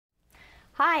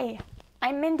Hi,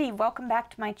 I'm Mindy. Welcome back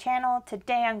to my channel.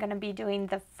 Today I'm going to be doing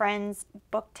the Friends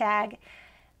book tag,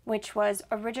 which was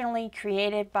originally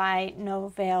created by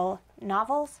Novell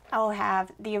Novels. I'll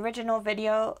have the original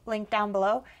video linked down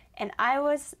below, and I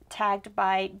was tagged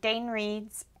by Dane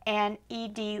Reads and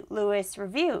E.D. Lewis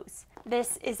Reviews.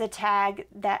 This is a tag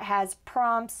that has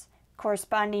prompts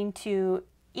corresponding to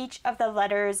each of the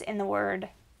letters in the word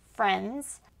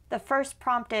friends. The first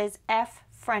prompt is F,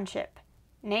 friendship.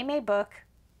 Name a book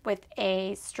with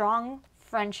a strong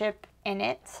friendship in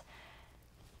it.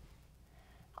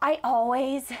 I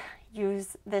always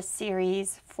use this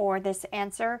series for this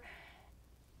answer,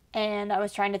 and I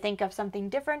was trying to think of something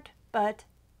different, but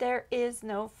there is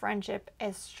no friendship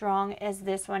as strong as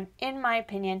this one, in my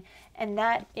opinion, and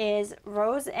that is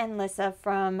Rose and Lissa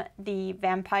from the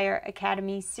Vampire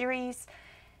Academy series.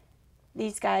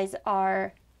 These guys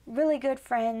are really good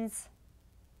friends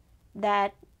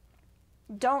that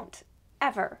don't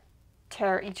ever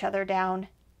tear each other down,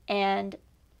 and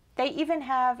they even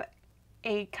have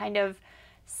a kind of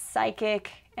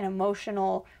psychic and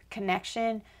emotional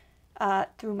connection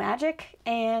through magic,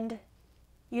 and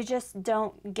you just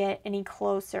don't get any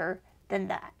closer than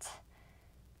that.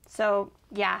 So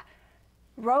yeah,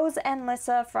 Rose and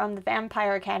Lissa from the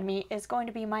Vampire Academy is going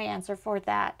to be my answer for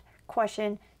that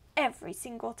question every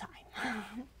single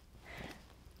time.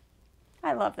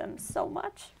 I love them so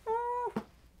much.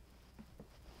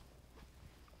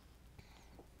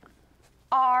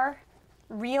 Are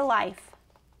real life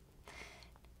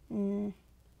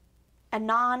a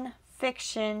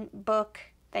non-fiction book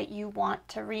that you want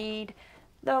to read?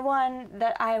 The one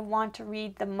that I want to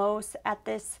read the most at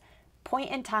this point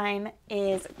in time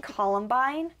is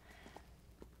Columbine,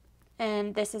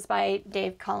 and this is by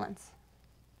Dave Collins.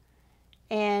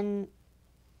 And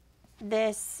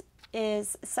this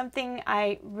is something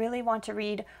I really want to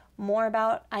read more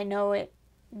about. I know it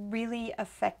really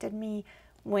affected me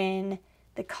when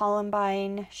the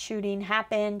Columbine shooting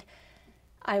happened.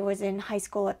 I was in high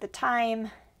school at the time,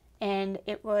 and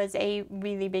it was a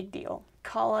really big deal.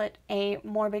 Call it a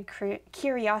morbid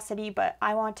curiosity, but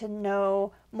I want to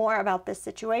know more about this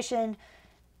situation.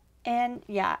 And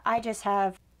yeah, I just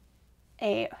have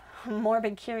a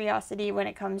morbid curiosity when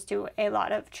it comes to a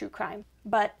lot of true crime.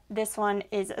 But this one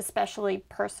is especially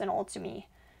personal to me.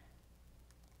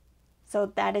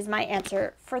 So that is my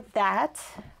answer for that.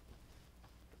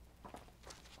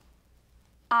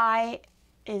 I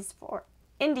is for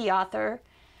indie author,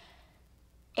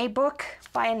 a book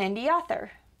by an indie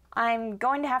author. I'm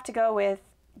going to have to go with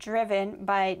Driven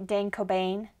by Dane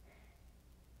Cobain.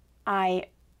 I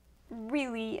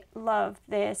really love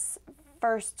this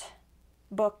first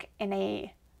book in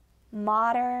a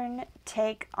modern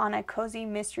take on a cozy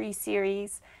mystery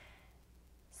series.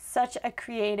 Such a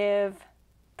creative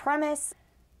premise,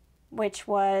 which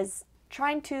was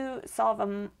trying to solve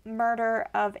a murder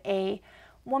of a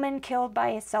woman killed by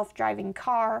a self-driving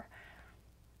car.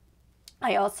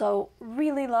 I also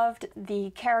really loved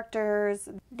the characters,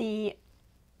 the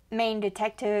main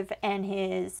detective and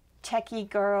his techie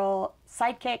girl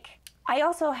sidekick. I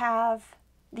also have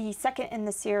the second in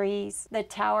the series, The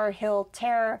Tower Hill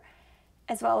Terror,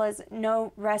 as well as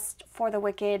No Rest for the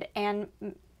Wicked, and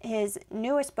his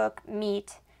newest book,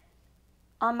 Meat,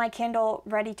 on my Kindle,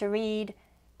 ready to read.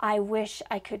 I wish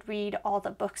I could read all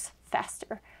the books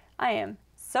faster. I am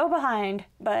so behind,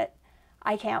 but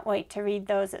I can't wait to read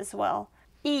those as well.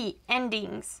 E,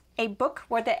 endings. A book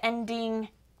where the ending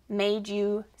made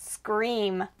you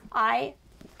scream. I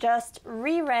just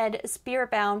reread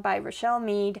Spiritbound by Richelle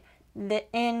Mead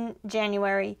in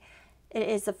January. It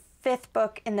is the 5th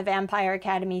book in the Vampire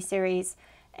Academy series,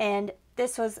 and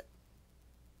this was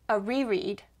a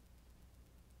reread.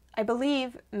 I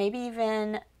believe maybe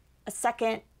even a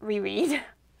second reread.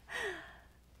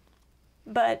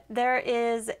 But there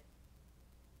is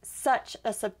such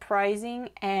a surprising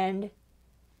and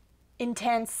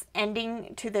intense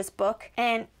ending to this book,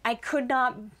 and I could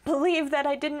not believe that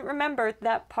I didn't remember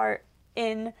that part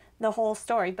in the whole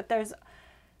story. But there's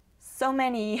so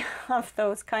many of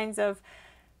those kinds of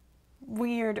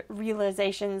weird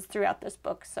realizations throughout this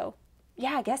book. So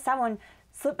yeah, I guess that one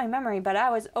slipped my memory, but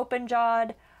I was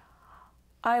open-jawed.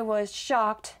 I was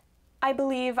shocked. I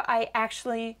believe I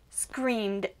actually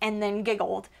screamed and then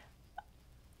giggled.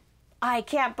 I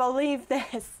can't believe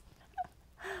this.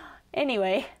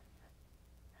 Anyway.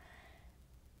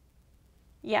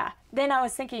 Yeah, then I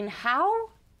was thinking, how?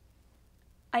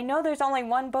 I know there's only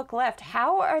one book left.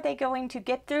 How are they going to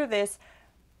get through this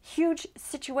huge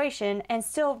situation and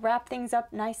still wrap things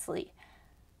up nicely?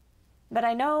 But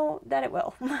I know that it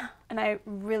will. And I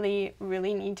really,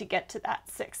 really need to get to that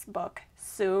 6th book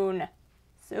soon.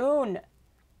 Soon.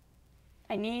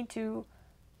 I need to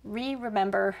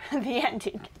remember the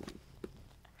ending.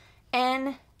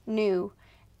 And new.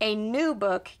 A new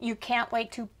book you can't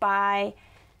wait to buy.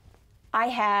 I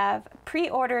have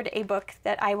pre-ordered a book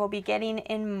that I will be getting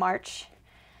in March.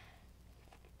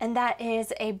 And that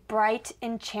is A Bright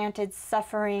Enchanted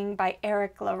Suffering by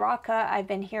Eric LaRocca. I've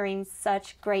been hearing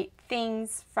such great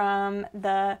things from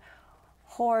the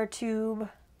HorrorTube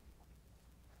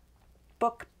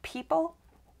book people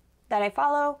that I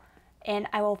follow, and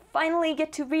I will finally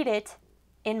get to read it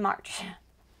in March.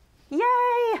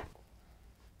 Yay!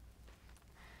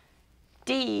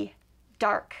 D.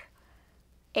 Dark.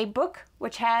 A book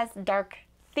which has dark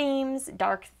themes.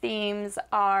 Dark themes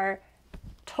are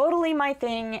totally my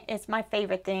thing. It's my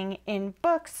favorite thing in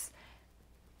books.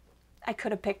 I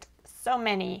could have picked so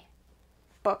many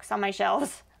books on my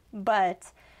shelves,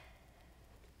 but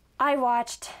I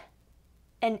watched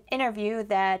an interview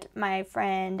that my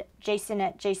friend Jason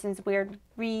at Jason's Weird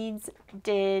Reads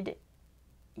did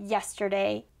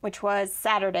yesterday, which was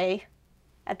Saturday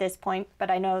at this point,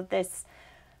 but I know this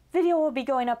video will be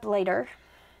going up later.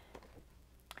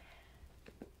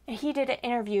 He did an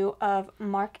interview of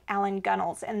Mark Allen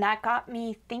Gunnels, and that got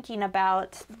me thinking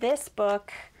about this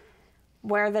book,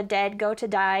 Where the Dead Go to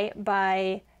Die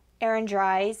by Aaron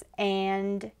Dries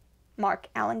and Mark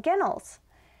Allen Gunnels.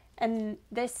 And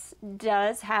this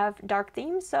does have dark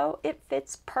themes, so it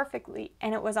fits perfectly,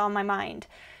 and it was on my mind.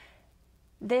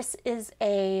 This is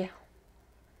a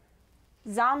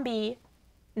zombie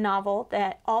novel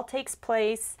that all takes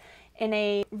place in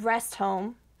a rest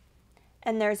home,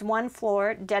 and there's one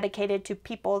floor dedicated to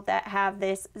people that have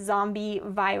this zombie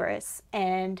virus,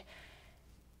 and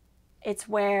it's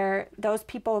where those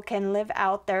people can live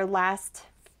out their last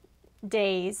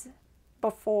days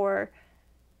before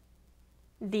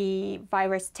the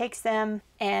virus takes them,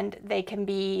 and they can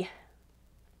be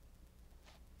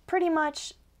pretty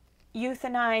much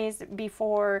euthanized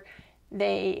before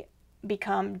they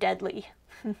become deadly.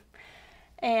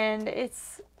 And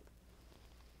it's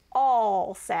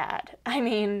all sad. I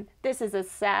mean, this is a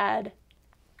sad,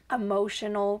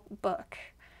 emotional book.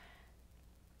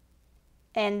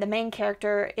 And the main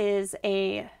character is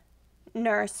a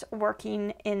nurse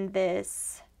working in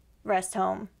this rest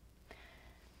home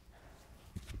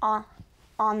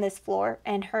on this floor,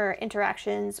 and her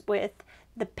interactions with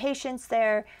the patients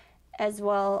there, as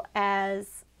well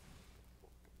as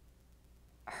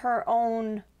her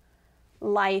own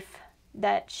life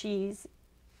that she's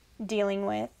dealing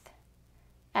with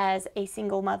as a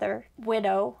single mother,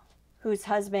 widow, whose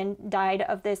husband died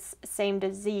of this same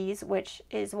disease, which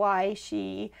is why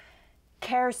she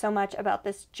cares so much about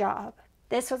this job.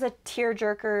 This was a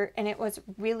tearjerker, and it was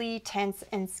really tense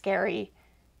and scary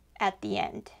at the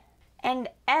end. And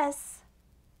S,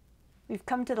 we've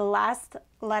come to the last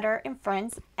letter in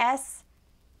Friends. S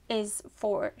is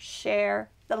for share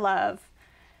the love.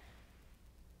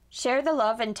 Share the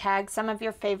love and tag some of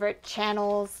your favorite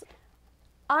channels.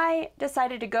 I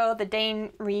decided to go the Dane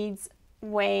Reads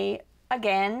way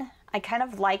again. I kind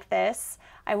of like this.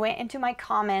 I went into my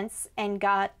comments and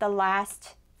got the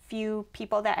last few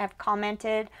people that have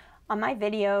commented on my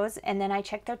videos, and then I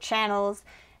checked their channels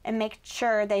and make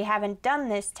sure they haven't done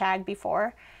this tag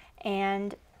before.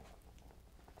 And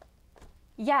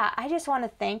yeah, I just want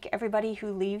to thank everybody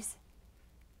who leaves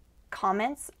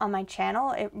comments on my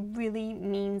channel. It really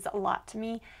means a lot to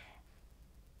me.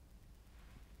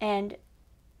 And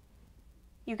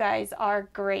you guys are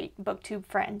great BookTube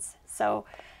friends. So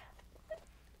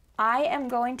I am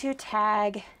going to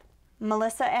tag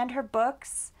Melissa and her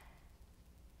books,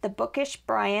 The Bookish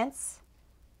Bryants,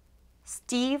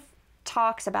 Steve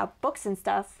Talks About Books and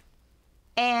Stuff,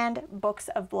 and Books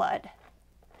of Blood.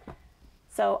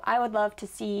 So I would love to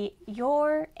see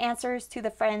your answers to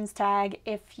the friends tag.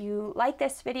 If you like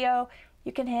this video,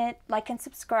 you can hit like and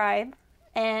subscribe,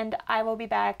 and I will be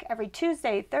back every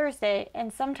Tuesday, Thursday,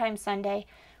 and sometimes Sunday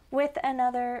with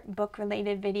another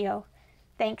book-related video.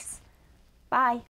 Thanks. Bye.